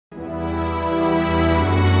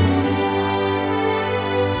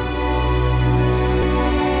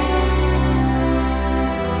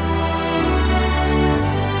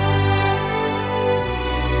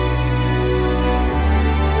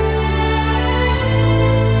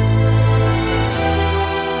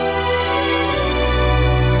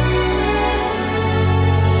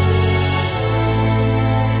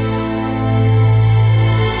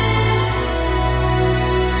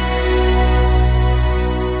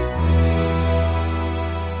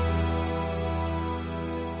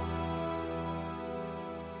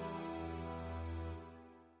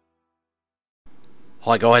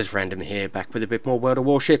Hi guys, Random here, back with a bit more World of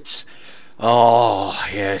Warships. Oh,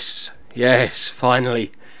 yes,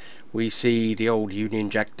 finally. We see the old Union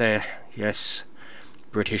Jack there. Yes,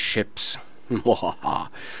 British ships.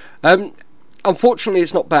 Unfortunately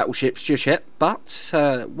it's not battleships just yet, but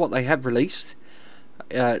what they have released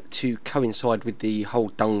to coincide with the whole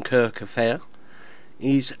Dunkirk affair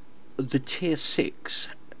is the Tier 6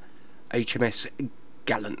 HMS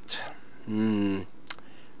Gallant. And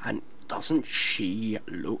doesn't she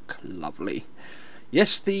look lovely?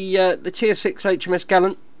 Yes, the Tier 6 HMS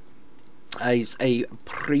Gallant is a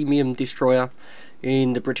premium destroyer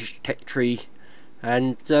in the British tech tree,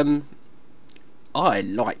 and I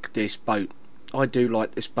like this boat. I do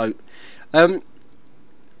like this boat. We'll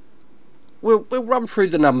run through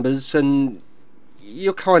the numbers and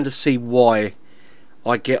you'll kind of see why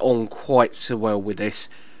I get on quite so well with this.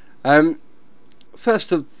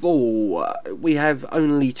 First of all, we have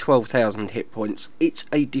only 12,000 hit points. It's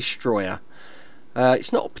a destroyer.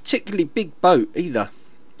 It's not a particularly big boat either.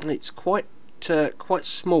 It's quite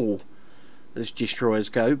small as destroyers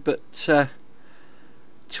go, but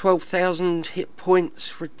 12,000 hit points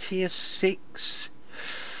for a tier 6.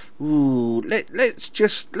 Ooh, let's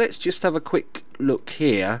just have a quick look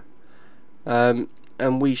here,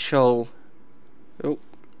 and we shall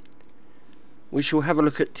have a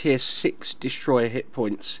look at tier 6 destroyer hit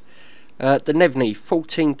points. The Nevny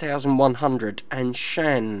 14,100, and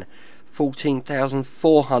Shan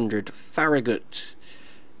 14,400. Farragut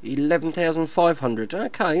 11,500.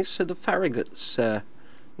 Okay, so the Farragut's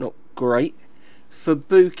not great.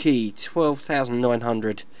 Fubuki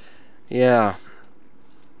 12,900. Yeah,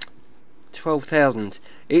 12,000.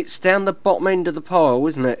 It's down the bottom end of the pile,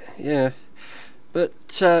 isn't it? Yeah,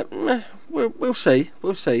 but we'll see.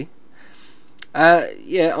 We'll see.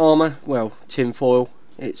 Yeah, armour, well, tinfoil,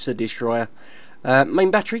 it's a destroyer.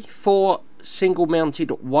 Main battery, 4 single mounted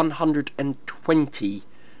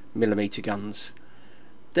 120mm guns.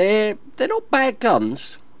 They're not bad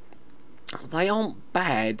guns. They aren't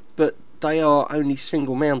bad, but they are only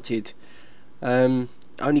single mounted,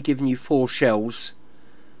 only giving you 4 shells.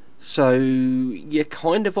 So you're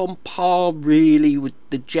kind of on par really with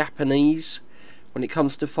the Japanese when it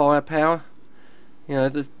comes to firepower. You know,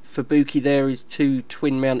 the Fubuki there is 2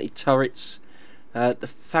 twin mounted turrets. The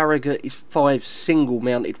Farragut is 5 single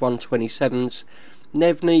mounted 127s.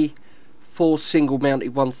 Nevny 4 single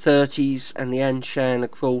mounted 130s, and the Anshan,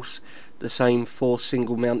 of course, the same 4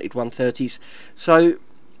 single mounted 130s. So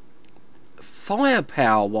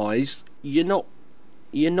firepower wise, you're not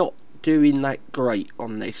doing that great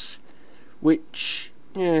on this, which,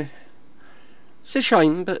 yeah, it's a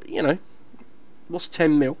shame, but you know, what's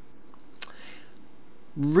 10 mil?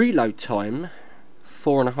 Reload time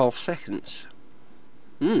 4.5 seconds.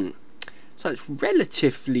 So it's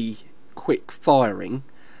relatively quick firing.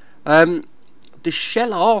 The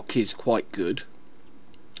shell arc is quite good,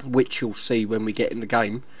 which you'll see when we get in the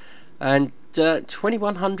game, and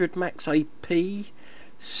 2100 max AP,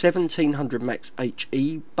 1700 max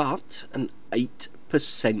HE, but an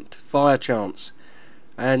 8% fire chance.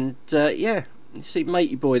 And yeah, you see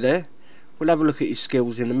matey boy there. We'll have a look at his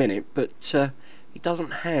skills in a minute, but he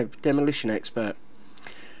doesn't have demolition expert.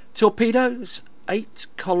 Torpedoes, 8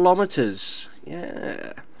 kilometers.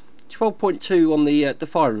 Yeah, 12.2 on the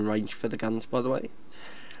firing range for the guns, by the way.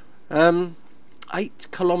 8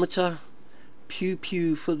 kilometer pew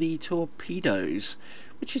pew for the torpedoes,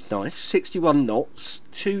 which is nice. 61 knots,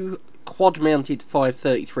 2 quad mounted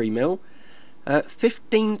 533mm,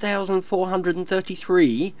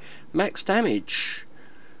 15,433 max damage.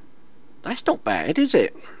 That's not bad, is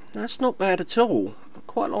it? That's not bad at all. I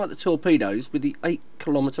quite like the torpedoes with the 8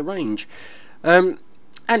 kilometer range.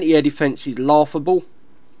 Anti-air defence is laughable.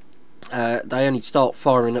 They only start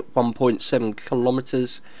firing at 1.7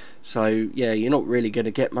 kilometers, so yeah, you're not really going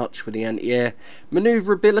to get much with the anti-air.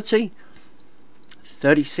 Manoeuvrability,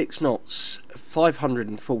 36 knots,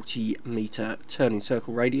 540 meter turning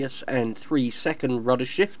circle radius, and 3-second rudder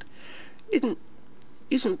shift. Isn't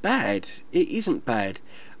bad. It isn't bad.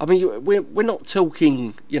 I mean, we're not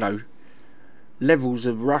talking, you know, levels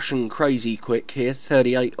of Russian crazy quick here.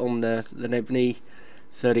 38 on the Nevny,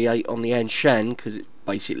 38 on the Anshan, because it's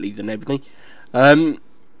basically the Nevny.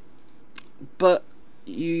 But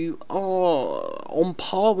you are on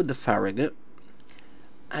par with the Farragut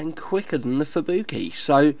and quicker than the Fubuki,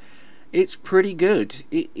 so it's pretty good.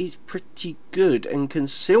 It is pretty good. And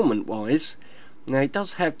concealment wise, now it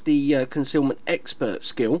does have the concealment expert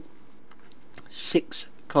skill, 6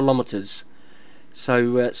 kilometers,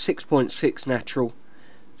 so 6.6 natural,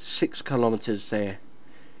 6 kilometers there.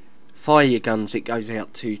 Fire your guns, it goes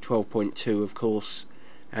out to 12.2, of course,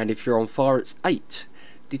 and if you're on fire it's 8.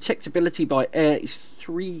 detectability by air is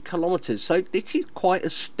 3 kilometers. So this is quite a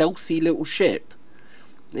stealthy little ship.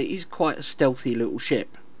 It is quite a stealthy little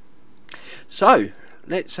ship. So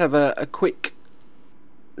let's have a quick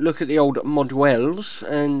look at the old modules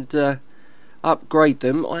and upgrade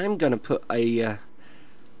them. I am going to put a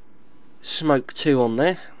Smoke 2 on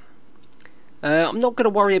there. I'm not going to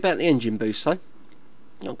worry about the engine boost though.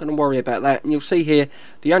 Not going to worry about that. And you'll see here,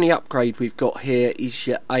 the only upgrade we've got here is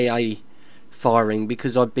your AA firing,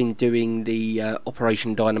 because I've been doing the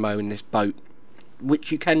Operation Dynamo in this boat,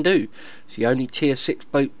 which you can do. It's the only tier 6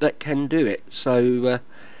 boat that can do it. So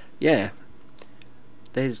yeah,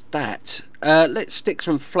 there's that. Let's stick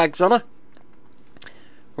some flags on her.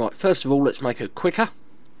 Right, first of all, let's make her quicker.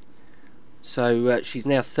 So she's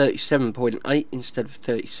now 37.8 instead of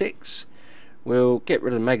 36. We'll get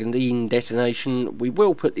rid of the magazine detonation. We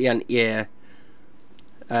will put the anti-air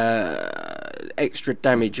extra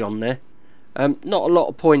damage on there. Not a lot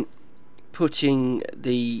of point putting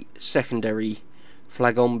the secondary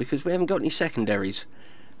flag on because we haven't got any secondaries.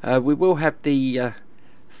 We will have the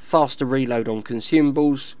faster reload on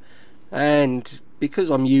consumables, and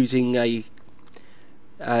because I'm using the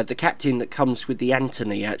captain that comes with the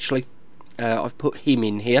Anthony, actually, I've put him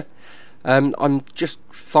in here. I'm just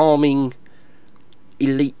farming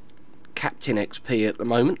elite captain XP at the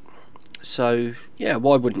moment, so yeah,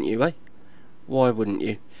 why wouldn't you, eh? Why wouldn't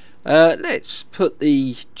you? Let's put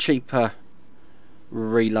the cheaper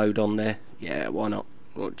reload on there. Yeah, why not?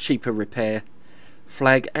 Well, cheaper repair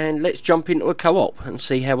flag, and let's jump into a co-op and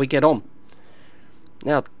see how we get on.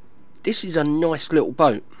 Now, this is a nice little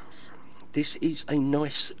boat. This is a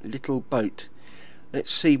nice little boat. Let's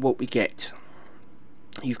see what we get.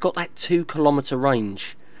 You've got that 2 kilometer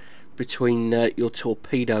range between your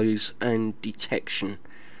torpedoes and detection,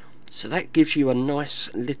 so that gives you a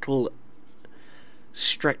nice little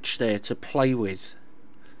stretch there to play with.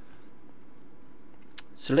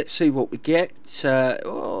 So let's see what we get.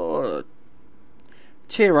 Oh,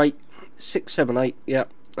 tier 8, 6, 7, 8. Yeah,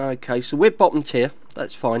 okay, so we're bottom tier,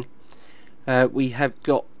 that's fine. We have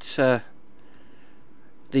got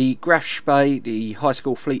the Graf Spee, the High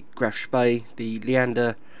School Fleet Graf Spee, the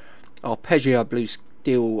Leander Arpeggio Blue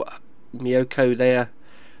Steel Miyoko there,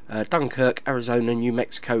 Dunkirk, Arizona, New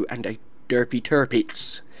Mexico, and a Derpy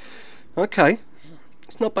Turpitz. Okay,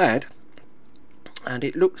 it's not bad. And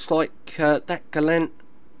it looks like that Gallant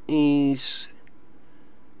is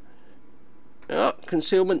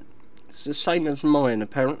concealment. It's the same as mine,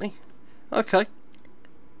 apparently. Okay.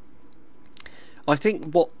 I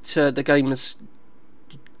think what the game has,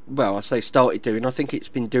 well, I say started doing, I think it's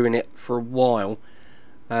been doing it for a while.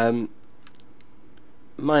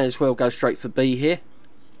 May as well go straight for B here,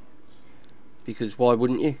 because why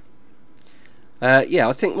wouldn't you? Yeah,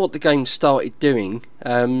 I think what the game started doing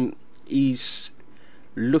is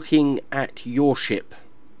looking at your ship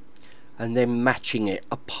and then matching it,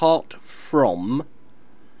 apart from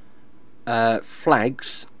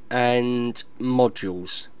flags and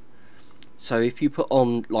modules. So if you put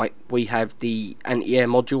on, like we have the anti-air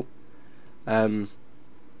module,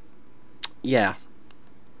 yeah,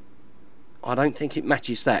 I don't think it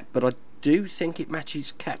matches that, but I do think it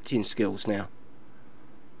matches captain skills now.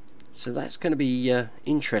 So that's going to be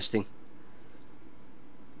interesting.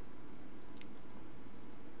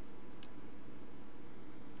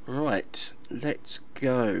 Right, let's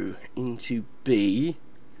go into B.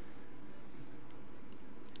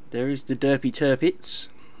 There is the Derpy Turpitz.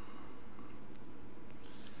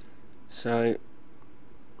 So,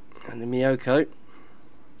 and the Miyoko.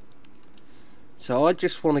 So I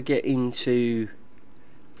just want to get into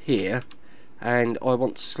here, and I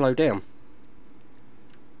want to slow down.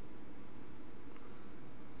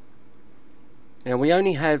 Now we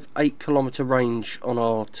only have 8 kilometer range on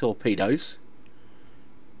our torpedoes,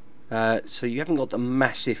 so you haven't got the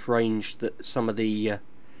massive range that some of the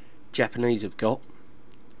Japanese have got,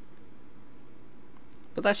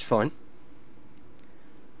 but that's fine.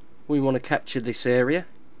 We want to capture this area.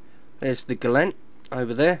 There's the Gallant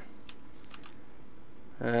over there.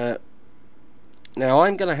 Now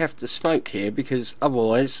I'm going to have to smoke here, because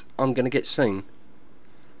otherwise I'm going to get seen.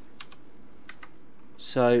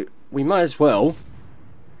 So we may as well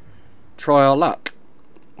try our luck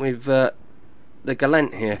with the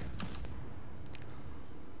Gallant here.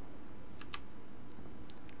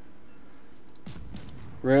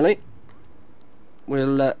 Really?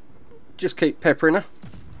 We'll just keep peppering her.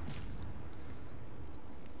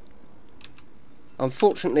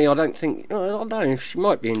 Unfortunately, I don't think, I don't know if she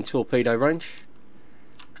might be in torpedo range.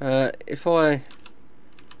 If I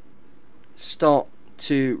start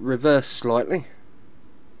to reverse slightly,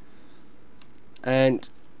 and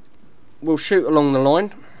we'll shoot along the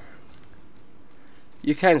line.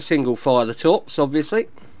 You can single fire the torps, obviously.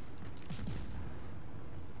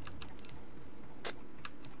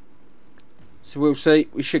 So we'll see.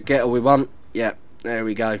 We should get all we want. Yeah, there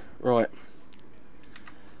we go. Right.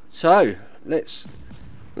 So let's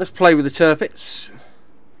play with the turpits.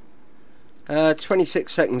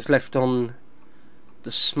 26 seconds left on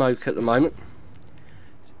the smoke at the moment.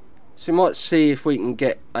 So we might see if we can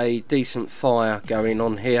get a decent fire going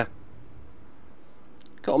on here.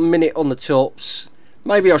 Got a minute on the torps.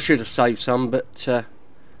 Maybe I should have saved some, but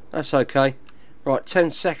that's okay. Right, 10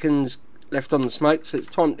 seconds left on the smoke, so it's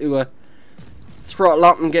time to throttle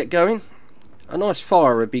up and get going. A nice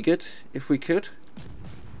fire would be good if we could.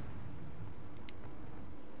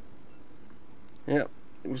 Yep,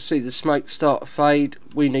 we'll see the smoke start to fade.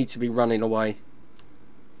 We need to be running away.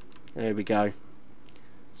 There we go.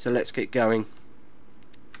 So let's get going.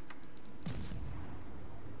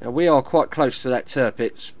 Now we are quite close to that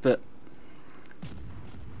turpits, but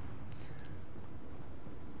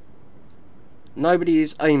nobody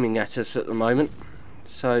is aiming at us at the moment,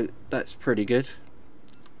 so that's pretty good.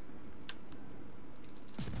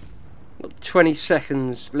 20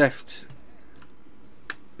 seconds left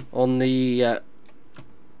on the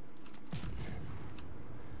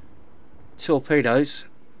torpedoes.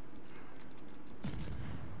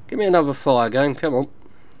 Give me another fire going, come on.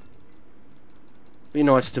 Be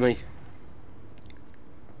nice to me.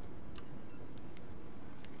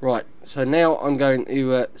 Right, so now I'm going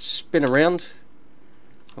to spin around.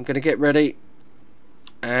 I'm going to get ready,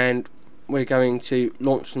 and we're going to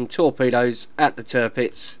launch some torpedoes at the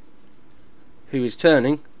turpits, who is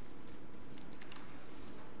turning.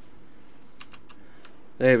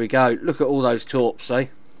 There we go. Look at all those torps, eh?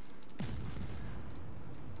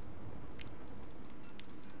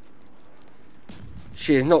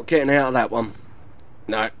 She is not getting out of that one.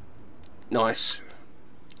 No. Nice.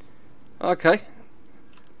 Okay.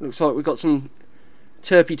 Looks like we've got some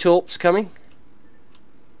turpy torps coming.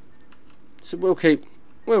 So we'll keep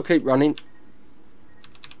running.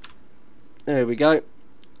 There we go.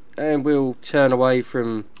 And we'll turn away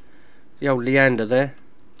from the old Leander there,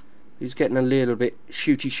 who's getting a little bit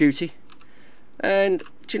shooty. And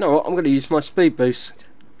do you know what? I'm going to use my speed boost.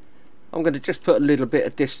 I'm going to just put a little bit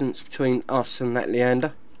of distance between us and that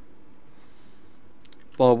Leander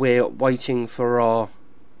while we're waiting for our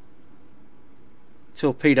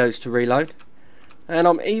torpedoes to reload. And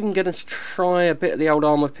I'm even going to try a bit of the old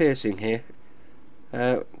armour piercing here.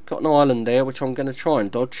 Got an island there which I'm going to try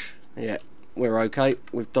and dodge. Yeah, we're okay.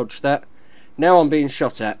 We've dodged that. Now I'm being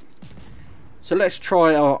shot at. So let's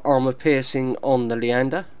try our armour piercing on the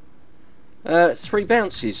Leander. 3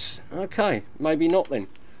 bounces. Okay, maybe not then.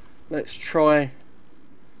 Let's try.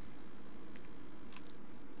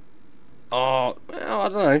 Oh, I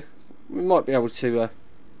don't know. We might be able to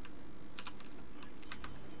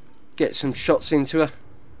get some shots into her.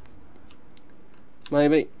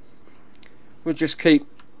 Maybe. We'll just keep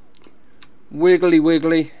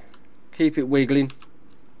wiggly. Keep it wiggling.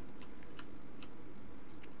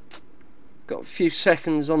 Got a few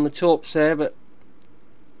seconds on the torps there, but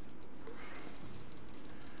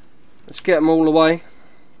let's get them all away.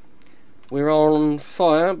 We're on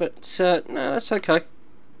fire, but no, that's okay.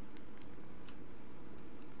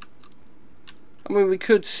 I mean, we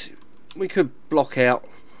could block out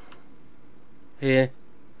here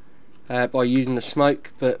by using the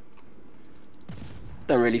smoke, but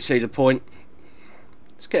don't really see the point.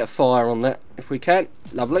 Let's get a fire on that if we can.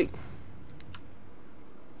 Lovely.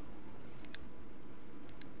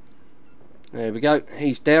 There we go.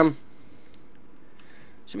 He's down.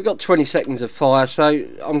 So we've got 20 seconds of fire, so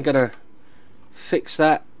I'm gonna fix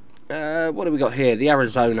that. What do we got here? The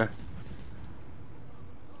Arizona.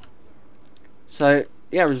 So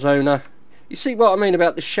the Arizona, you see what I mean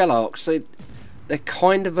about the Shellarks? They're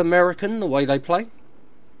kind of American the way they play.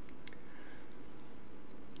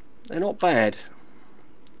 They're not bad.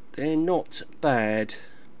 They're not bad.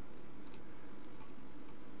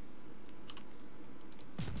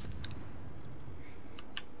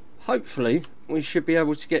 Hopefully we should be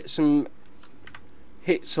able to get some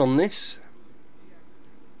hits on this.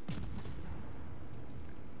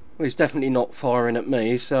 Well, he's definitely not firing at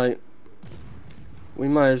me, so we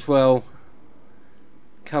may as well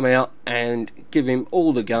come out and give him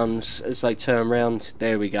all the guns as they turn round.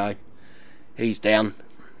 There we go. He's down.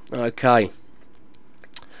 Okay.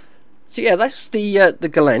 So yeah, that's the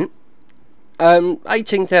Gallant.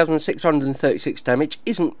 18,636 damage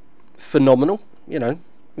isn't phenomenal, you know.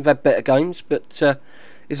 We've had better games, but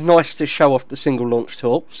it's nice to show off the single launch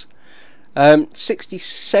torps.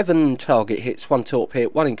 67 target hits, 1 torp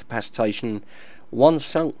hit, 1 incapacitation, 1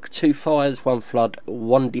 sunk, 2 fires, 1 flood,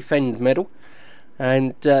 1 defend medal.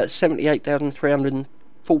 and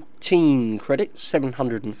 78,314 credits,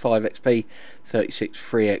 705 XP, 36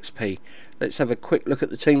 free XP. Let's have a quick look at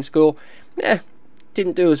the team score. Yeah,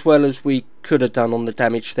 didn't do as well as we could have done on the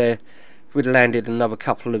damage there. If we'd landed another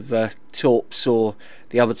couple of torps, or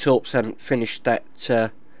the other torps hadn't finished that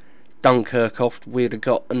Dunkirk off, we'd have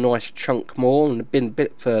got a nice chunk more and been a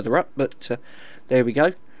bit further up, but there we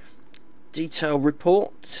go. Detail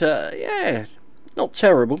report, yeah, not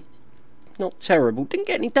terrible. Not terrible. Didn't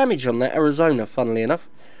get any damage on that Arizona, funnily enough.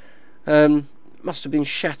 Must have been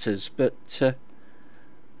shatters, but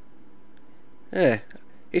yeah,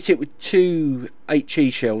 hit it with 2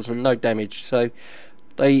 HE shells and no damage, so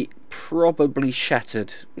they probably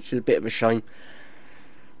shattered, which is a bit of a shame.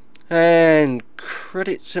 And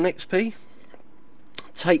credits and XP.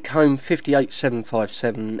 Take home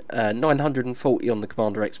 58,757, 940 on the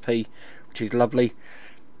Commander XP, which is lovely.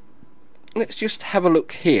 Let's just have a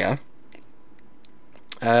look here.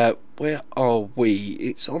 Where are we?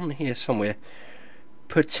 It's on here somewhere.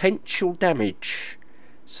 Potential damage.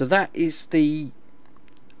 So that is the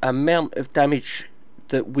amount of damage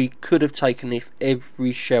that we could have taken if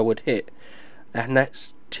every shell had hit, and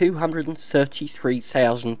that's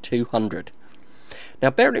 233,200. Now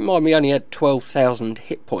bearing in mind we only had 12,000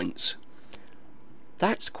 hit points,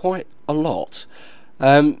 that's quite a lot.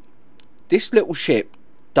 This little ship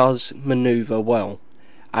does manoeuvre well,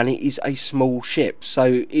 and it is a small ship,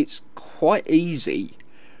 so it's quite easy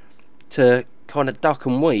to kind of duck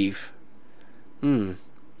and weave. I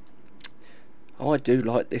do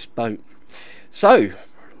like this boat. So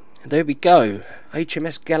there we go,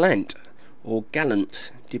 HMS Gallant, or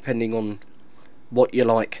Gallant, depending on what you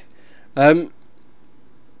like. There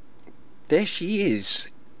she is,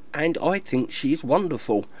 and I think she is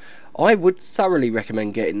wonderful. I would thoroughly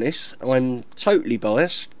recommend getting this. I'm totally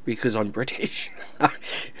biased because I'm British,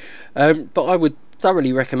 but I would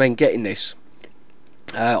thoroughly recommend getting this.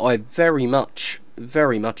 I very much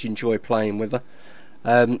enjoy playing with her,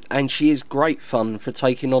 and she is great fun for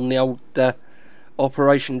taking on the old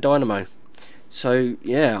Operation Dynamo. So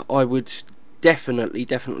yeah, I would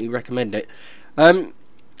definitely recommend it. I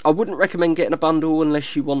wouldn't recommend getting a bundle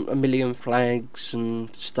unless you want 1,000,000 flags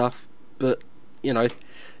and stuff, but you know,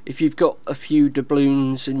 if you've got a few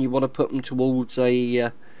doubloons and you want to put them towards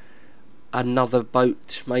a another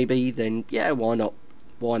boat maybe, then yeah, why not?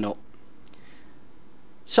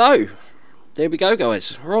 So there we go,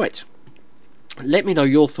 guys. Right, let me know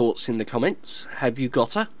your thoughts in the comments. Have you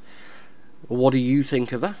got her? What do you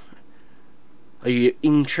think of her? Are you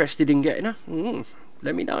interested in getting her?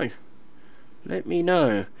 Let me know.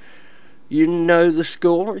 You know the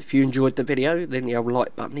score. If you enjoyed the video, then the old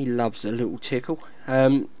like button, he loves a little tickle.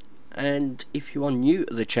 And if you are new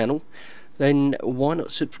to the channel, then why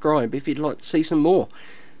not subscribe if you'd like to see some more.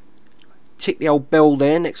 Tick the old bell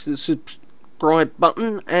there next to the subscribe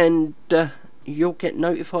button, and you'll get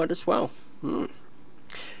notified as well.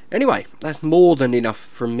 Anyway, that's more than enough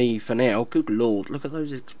from me for now. Good lord, look at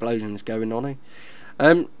those explosions going on, eh?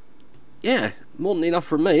 Yeah, more than enough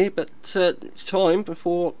from me, but it's time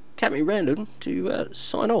for Captain Random to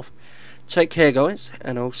sign off. Take care, guys,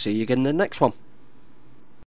 and I'll see you again in the next one.